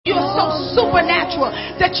so supernatural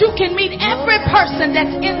that you can meet every person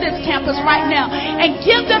that's in this campus right now and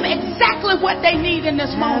give them exactly what they need in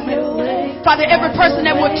this moment. Father, every person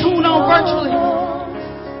that will tune on virtually,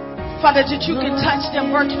 Father, that you can touch them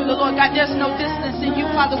virtually, Lord God. There's no distance in you,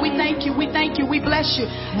 Father. We thank you. We thank you. We bless you.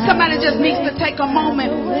 Somebody just needs to take a moment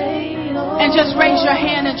and just raise your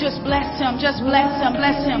hand and just bless him. Just bless him.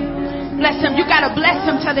 Bless him. Bless him. You got to bless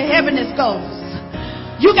him till the heaven is goes.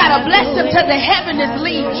 You got to bless him till the heaven is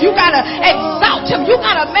leaves. You got to exalt him. You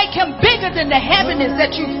got to make him bigger than the heaviness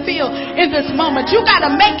that you feel in this moment. You got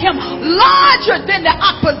to make him larger than the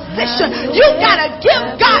opposition. You got to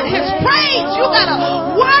give God his praise. You got to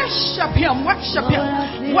worship him. Worship him.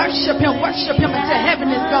 Worship him. Worship him until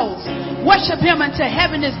heaviness goes. Worship him until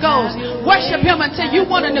heaviness goes. Worship him until you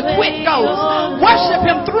wanting to quit goes. Worship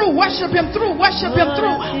him through. Worship him through. Worship him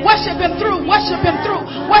through. Worship him through. Worship him through.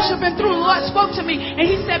 Worship him through. The Lord spoke to me and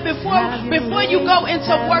he said, before you go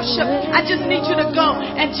into worship, I just need you to go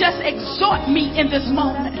and just exhort me in this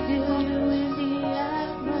moment.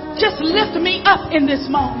 Just lift me up in this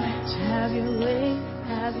moment.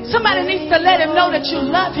 Somebody needs to let him know that you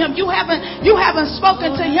love him. You haven't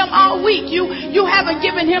spoken to him all week. You haven't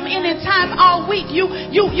given him any time all week. You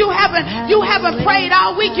haven't prayed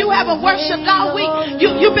all week. You haven't worshipped all week.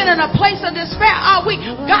 You've been in a place of despair all week.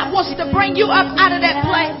 God wants to bring you up out of that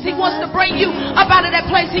place. He wants to bring you up out of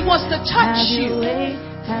that place. He wants to touch you.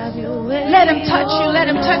 Let him touch you. Let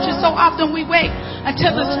him touch you. So often we wait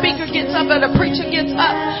until the speaker gets up or the preacher gets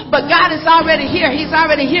up. But God is already here. He's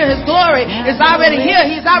already here. His glory is already here.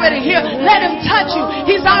 He's already here. Let him touch you.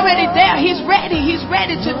 He's already there. He's ready. He's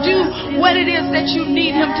ready to do what it is that you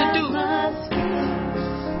need him to do.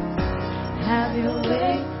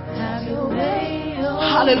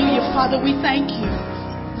 Hallelujah, Father. We thank you.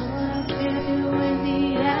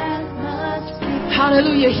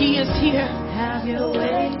 Hallelujah. He is here.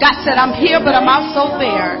 God said, I'm here, but I'm also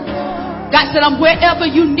there. God said, I'm wherever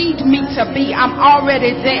you need me to be. I'm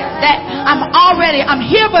already there. I'm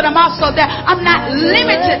here, but I'm also there. I'm not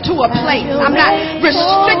limited to a place. I'm not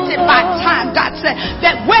restricted by time. God said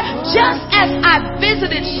that just as I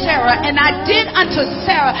visited Sarah and I did unto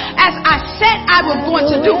Sarah as I said I was going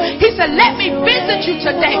to do. He said, let me visit you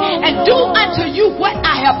today and do unto you what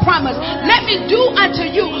I have promised. Let me do unto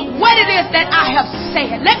you what it is that I have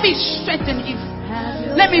said. Let me strengthen you.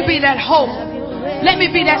 Let me be that hope. Let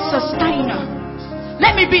me be that sustainer.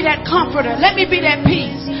 Let me be that comforter. Let me be that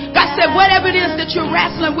peace. God said, whatever it is that you're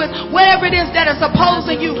wrestling with, whatever it is that is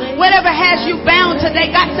opposing you, whatever has you bound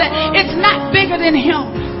today, God said, it's not bigger than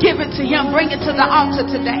him. Give it to him. Bring it to the altar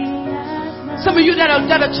today. Some of you that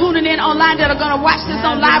are tuning in online, that are going to watch this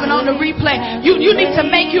on live and on the replay, you need to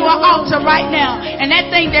make you an altar right now. And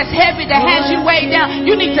that thing that's heavy, that has you weighed down,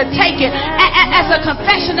 you need to take it as a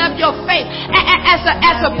confession of your faith,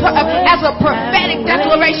 as a prophetic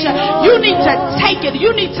declaration. You need to take it.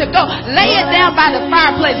 You need to go lay it down by the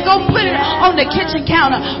fireplace. Go put it on the kitchen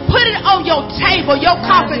counter. Put it on your table, your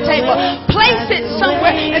coffee table. Place it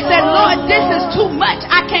somewhere and say, Lord, this is too much.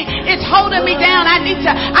 I can't. It's holding me down. I need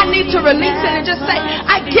to release it. And just say,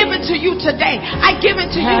 I give it to you today. I give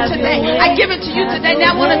it to you today. I give it to you today.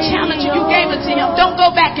 Now I want to challenge you. You gave it to him. Don't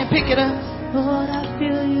go back and pick it up.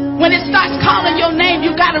 When it starts calling your name,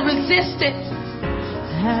 you got to resist it.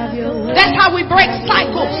 That's how we break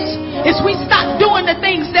cycles. Is we stop doing the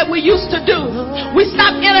things that we used to do. We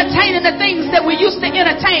stop entertaining the things that we used to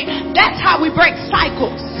entertain. That's how we break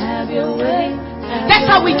cycles. That's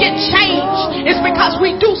how we get change. It's because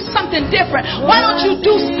we do something different. Why don't you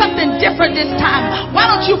do something different this time?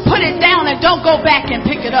 Why don't you put it down and don't go back and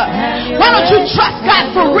pick it up? Why don't you trust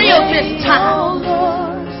God for real this time?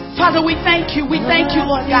 Father, we thank you. We thank you,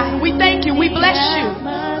 Lord God. We thank you. We bless you.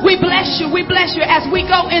 We bless you. We bless you as we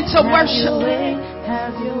go into worship.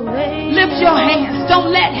 Lift your hands.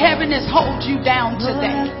 Don't let heaviness hold you down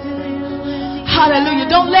today. Hallelujah.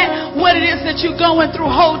 Don't let what it is that you're going through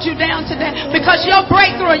hold you down today. Because your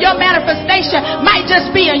breakthrough, your manifestation might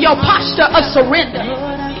just be in your posture of surrender.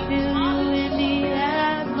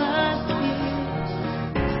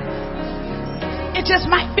 It just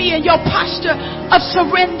might be in your posture of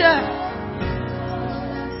surrender.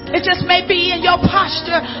 It just may be in your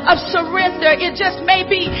posture of surrender. It just may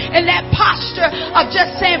be in that posture of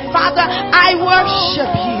just saying, Father, I worship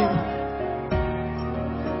you.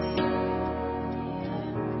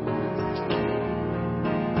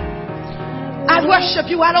 I worship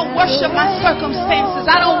you. I don't worship my circumstances.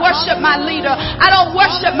 I don't worship my leader. I don't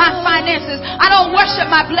worship my finances. I don't worship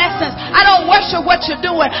my blessings. I don't worship what you're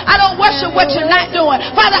doing. I don't worship what you're not doing.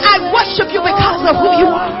 Father, I worship you because of who you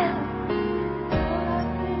are.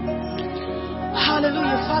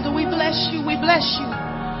 Hallelujah. Father, we bless you. We bless you.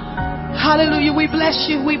 Hallelujah. We bless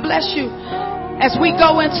you. We bless you. As we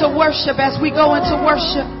go into worship, as we go into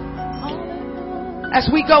worship, as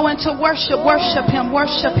we go into worship, worship Him,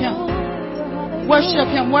 worship Him, worship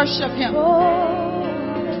Him, worship Him.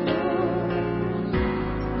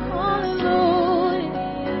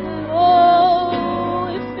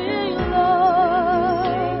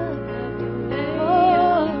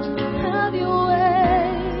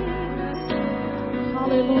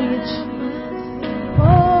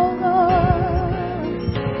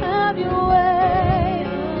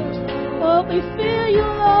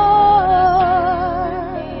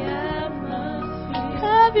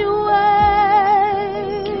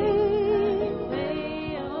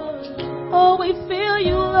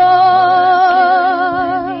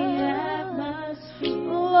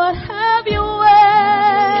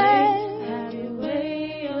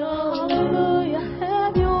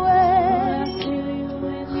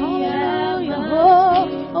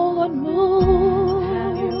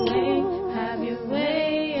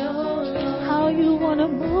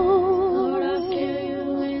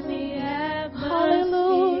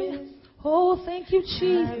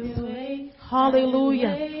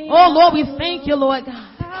 Hallelujah. Oh, Lord, we thank you, Lord God.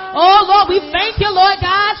 Oh, Lord, we thank you, Lord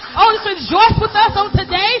God. Oh, just rejoice with us on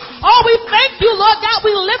today. Oh, we thank you, Lord God.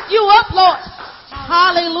 We lift you up, Lord.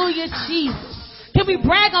 Hallelujah, Jesus. Can we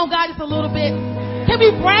brag on God just a little bit? Can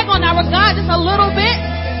we brag on our God just a little bit?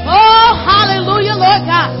 Oh, hallelujah, Lord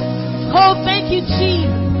God. Oh, thank you,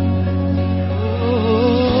 Jesus.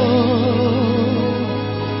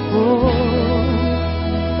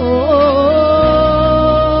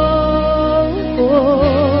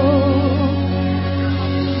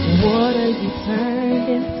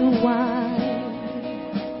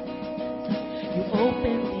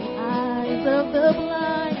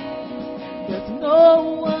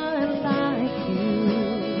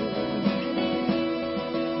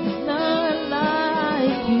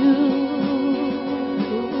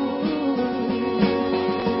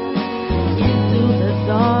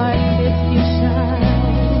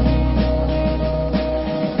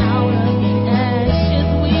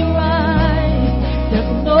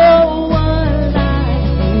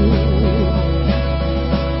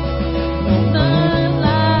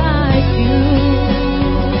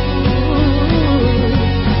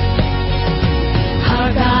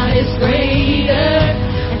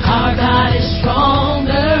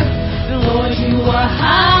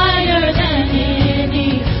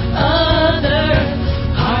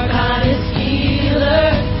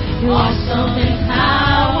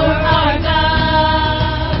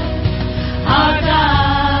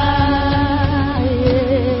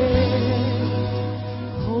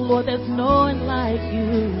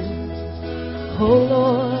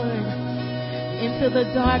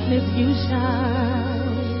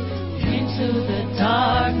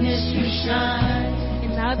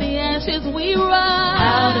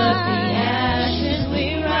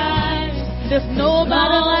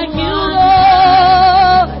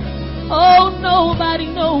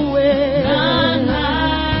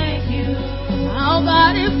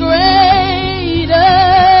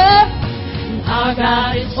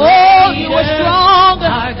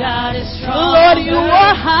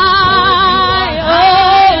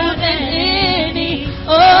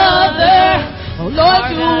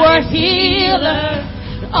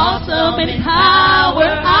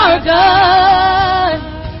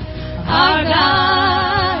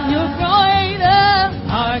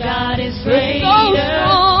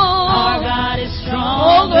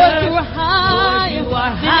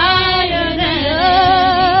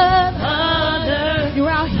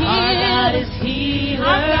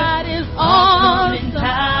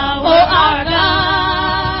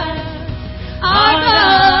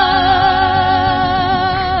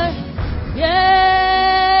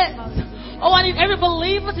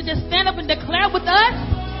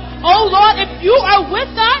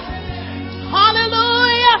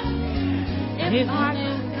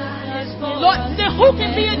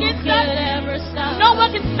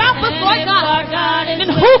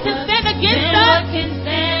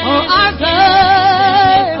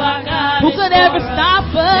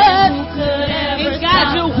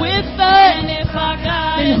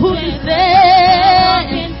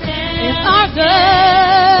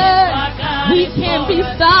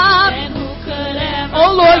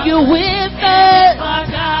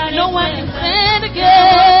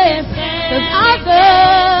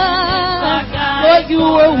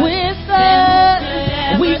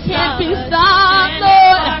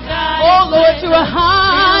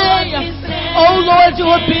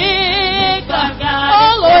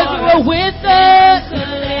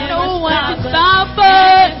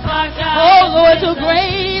 You're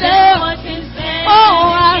greater.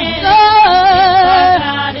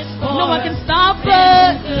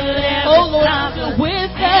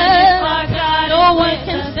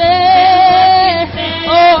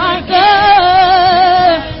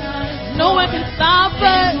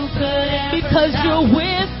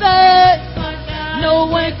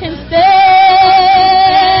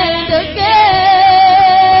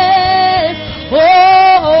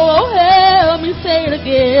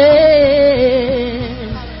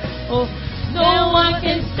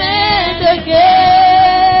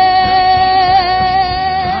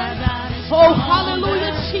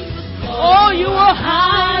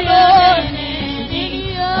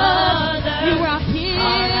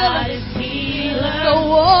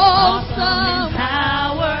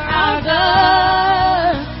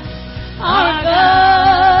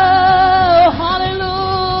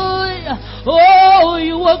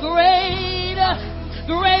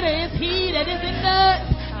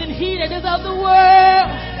 he that is of the world.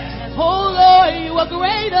 Oh Lord, you are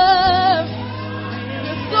greater.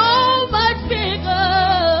 You're so much bigger.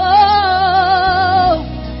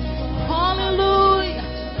 Hallelujah.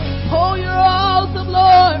 Oh, you're awesome,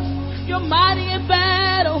 Lord. You're mighty in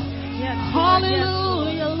battle. Yes,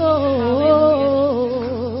 Hallelujah, Lord.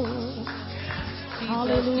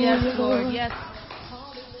 Hallelujah. Yes, Lord. Yes.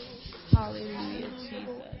 Hallelujah,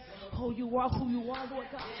 Jesus. Oh, you are who you are, Lord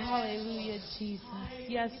God. Hallelujah, Jesus.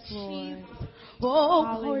 Yes, Lord. Oh,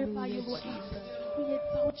 Hallelujah, glorify you, Lord. Jesus. We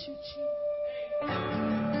exalt you, Jesus.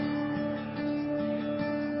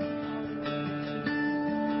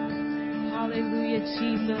 Hallelujah,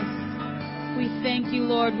 Jesus. We thank you,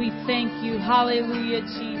 Lord. We thank you. Hallelujah,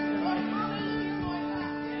 Jesus.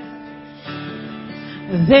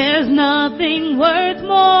 There's nothing worth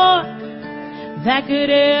more that could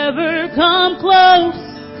ever come close.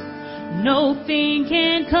 Nothing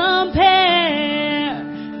can compare.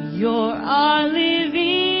 You're our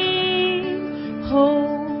living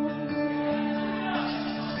hope.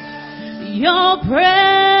 Your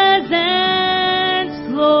presence,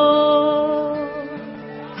 Lord.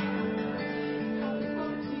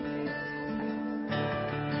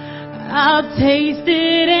 I've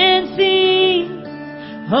tasted and seen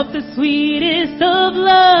of the sweetest of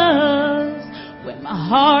loves, when my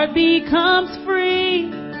heart becomes free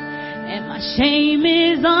and my shame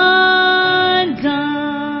is undone.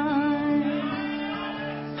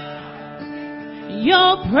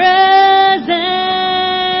 Your presence,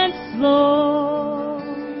 Lord.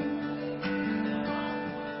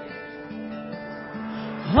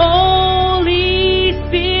 Holy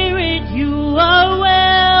Spirit, you are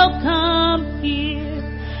welcome here.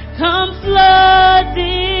 Come flood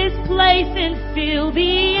this place and fill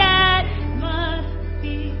the atmosphere.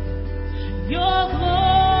 Your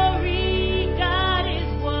glory, God,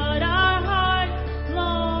 is what our hearts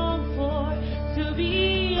long for, to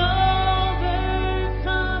be overcome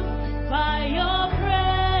by your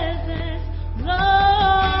presence, Lord.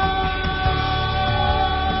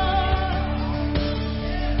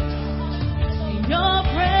 Your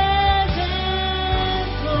presence,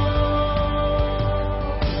 Lord.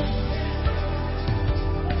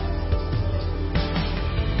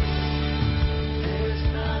 There's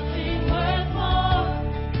nothing worth more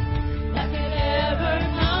that could ever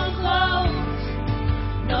come close.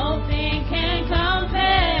 Nothing can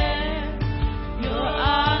compare. You're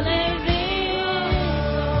our living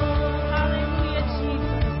hope. Hallelujah,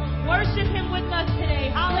 Jesus. Worship him with us today.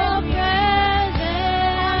 Hallelujah.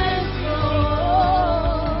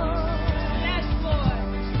 Yes, Lord.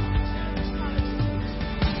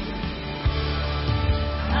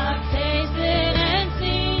 I've tasted and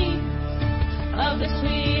seen of the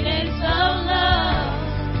sweetness of love,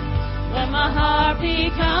 when my heart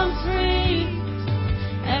becomes free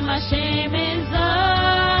and my shame is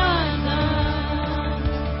undone.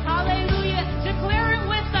 Hallelujah. Declare it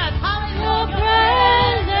with us. Hallelujah. Your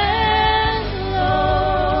presence, Lord.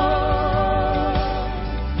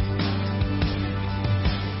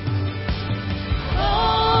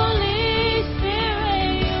 Holy Spirit,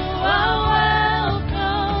 you are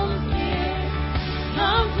welcome here.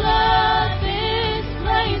 Come flood this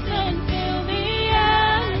place and fill the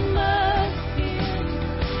atmosphere.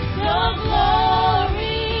 Your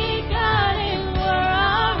glory, God, is what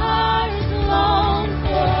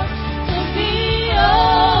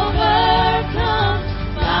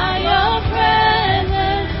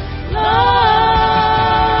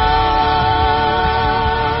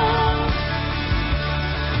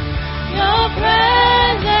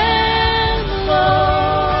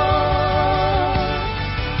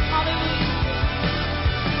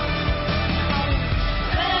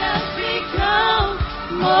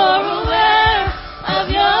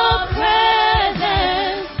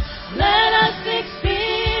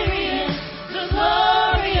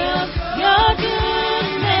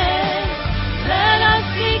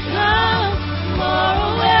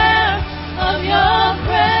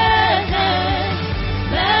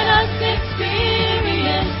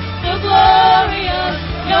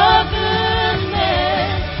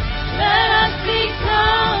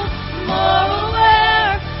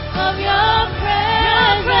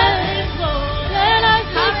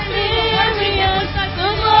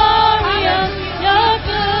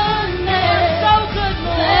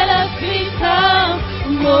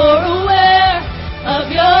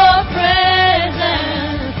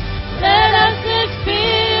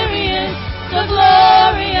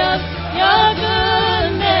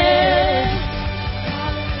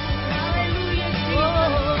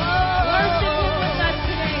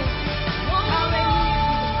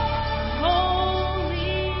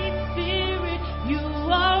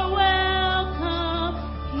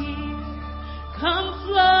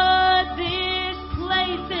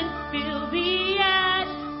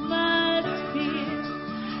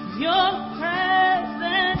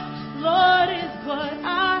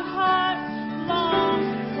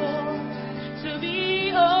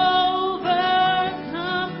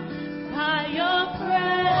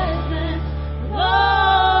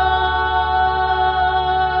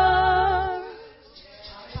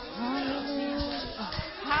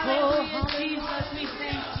Jesus, we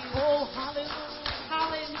thank you. Oh, hallelujah.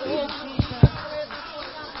 Hallelujah, Jesus.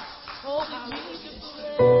 Oh, hallelujah.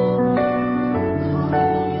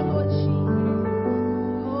 Hallelujah, Lord Jesus.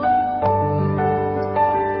 Oh,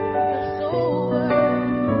 you're so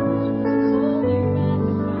worthy. Oh, we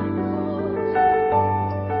magnify you, Lord.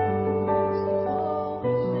 Oh,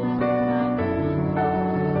 we magnify you, Lord.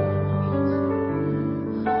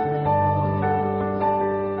 Hallelujah.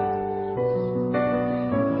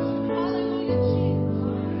 Hallelujah,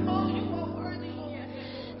 Jesus.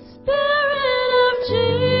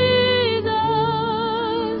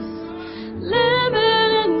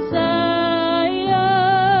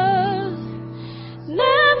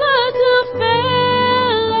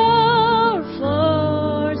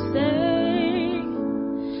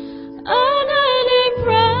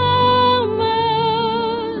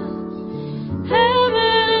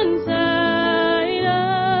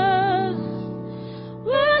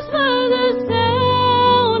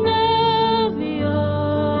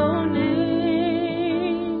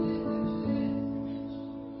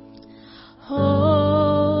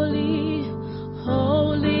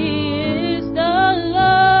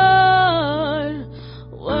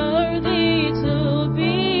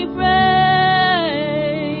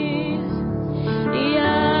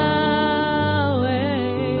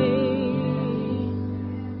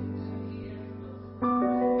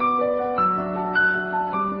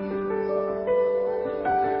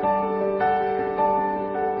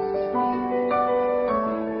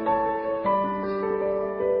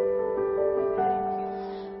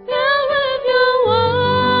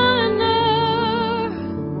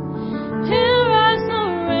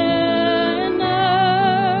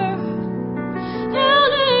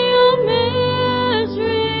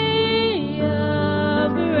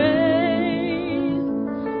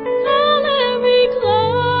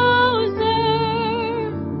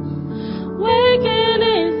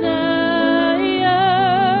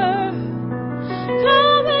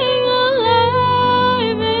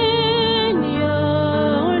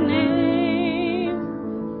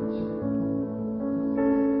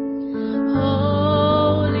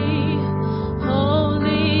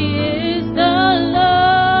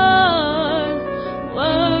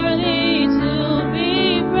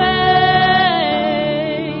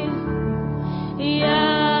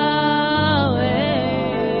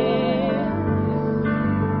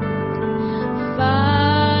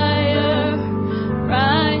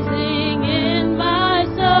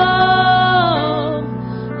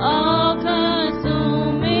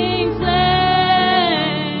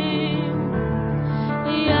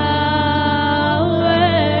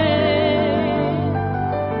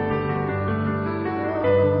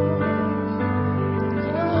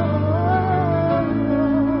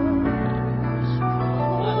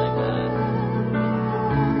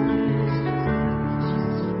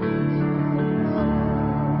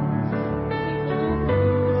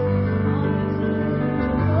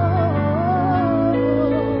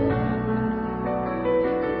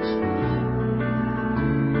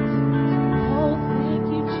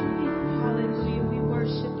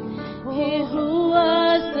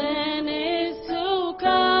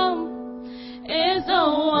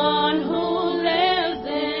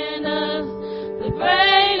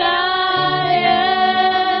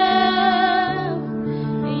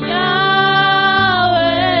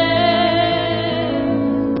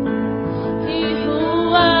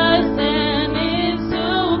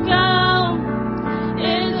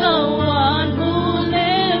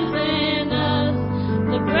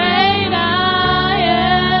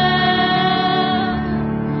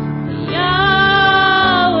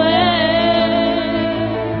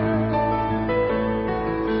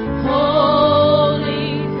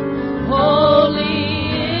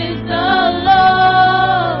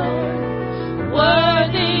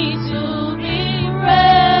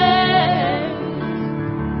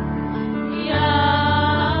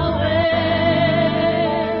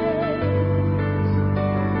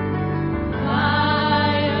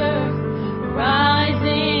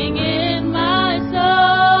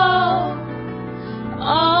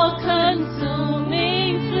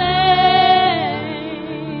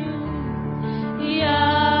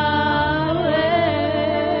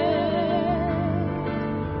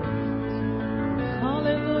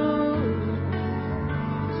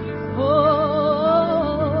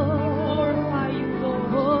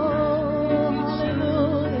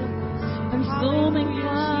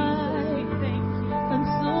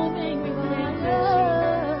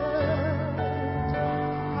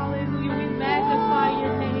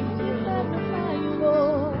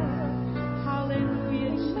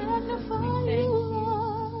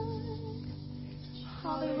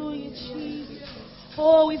 Hallelujah, Jesus.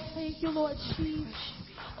 Oh, we thank you, Lord Jesus.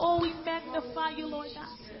 Oh, we magnify you, Lord God.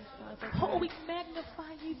 Oh, we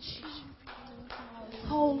magnify you, Jesus.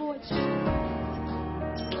 Oh, Lord Jesus.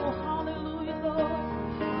 Oh, hallelujah, Lord.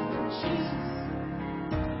 Jesus.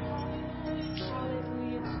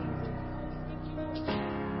 Hallelujah, Jesus. Thank you, Lord.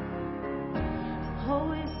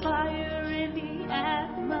 Holy fire in the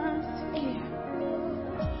atmosphere.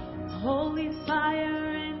 Holy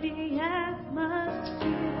fire in the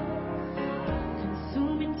atmosphere.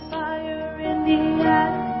 Consuming fire in the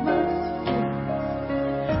atmosphere.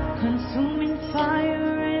 Consuming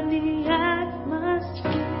fire in the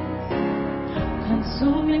atmosphere.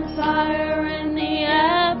 Consuming fire in the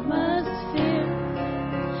atmosphere.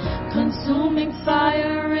 Consuming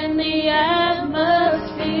fire in the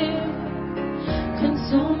atmosphere.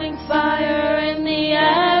 Consuming fire in the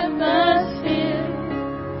atmosphere.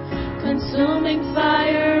 Consuming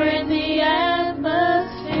fire in the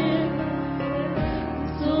atmosphere.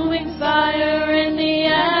 Consuming fire in the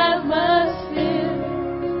atmosphere.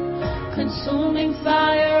 Consuming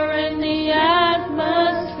fire in the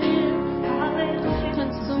atmosphere.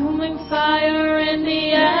 Consuming fire in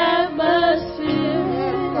the atmosphere.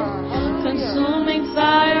 Consuming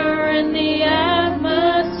fire in the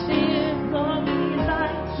atmosphere. Lord, we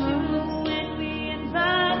invite you in. We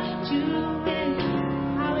invite you in.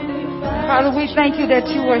 Hallelujah. Father, we thank you that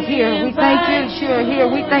you are here. We thank you that you are here.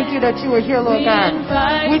 We thank you that you are here, Lord God.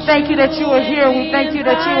 We thank you that you are here. We thank you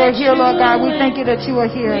that you are here, Lord God. We thank you that you are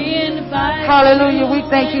here. Hallelujah. We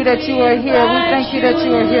thank you that you are here. We thank you that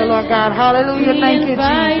you are here, Lord God. Hallelujah. Thank you,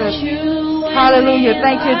 Jesus. Hallelujah.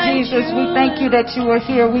 Thank you, Jesus. We thank you that you are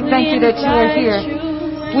here. We thank you that you are here.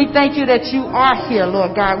 We thank you that you are here,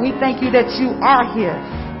 Lord God. We thank you that you are here.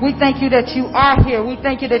 We thank you that you are here. We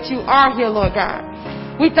thank you that you are here, Lord God.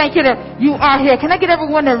 We thank you that you are here. Can I get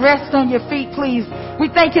everyone to rest on your feet, please?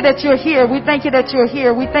 We thank you that you're here. We thank you that you're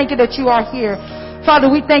here. We thank you that you are here.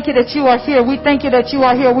 Father, we thank you that you are here. We thank you that you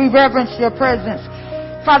are here. We reverence your presence.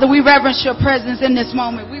 Father, we reverence your presence in this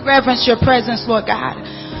moment. We reverence your presence, Lord God.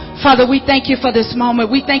 Father, we thank you for this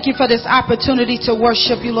moment. We thank you for this opportunity to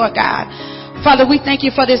worship you, Lord God. Father, we thank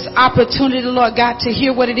you for this opportunity, Lord God, to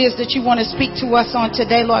hear what it is that you want to speak to us on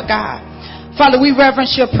today, Lord God. Father, we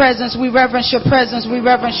reverence your presence. We reverence your presence. We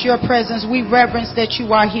reverence your presence. We reverence that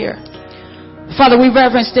you are here. Father, we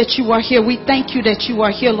reverence that you are here. We thank you that you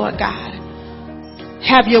are here, Lord God.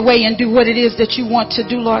 Have your way and do what it is that you want to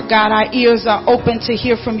do, Lord God. Our ears are open to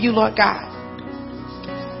hear from you, Lord God.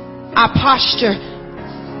 Our posture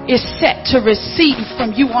is set to receive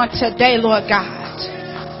from you on today, Lord God.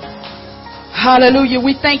 Hallelujah.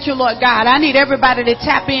 We thank you, Lord God. I need everybody to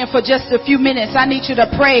tap in for just a few minutes. I need you to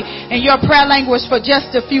pray in your prayer language for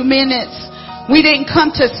just a few minutes. We didn't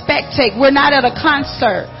come to spectate. We're not at a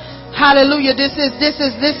concert. Hallelujah. This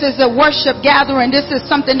is a worship gathering. This is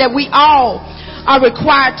something that we all are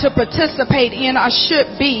required to participate in or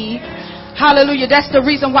should be. Hallelujah. That's the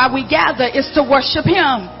reason why we gather, is to worship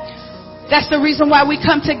him. That's the reason why we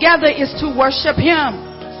come together, is to worship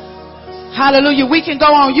him. Hallelujah. We can go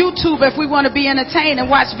on YouTube if we want to be entertained and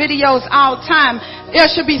watch videos all the time. There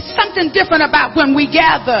should be something different about when we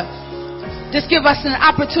gather. Just give us an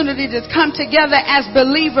opportunity to come together as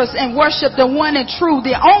believers and worship the one and true,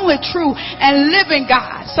 the only true and living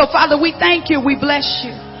God. So, Father, we thank you. We bless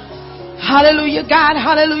you. Hallelujah, God.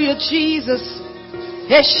 Hallelujah, Jesus.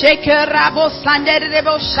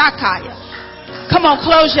 Come on,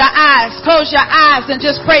 close your eyes. Close your eyes and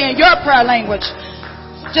just pray in your prayer language.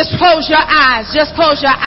 Just close your eyes. Just close your eyes.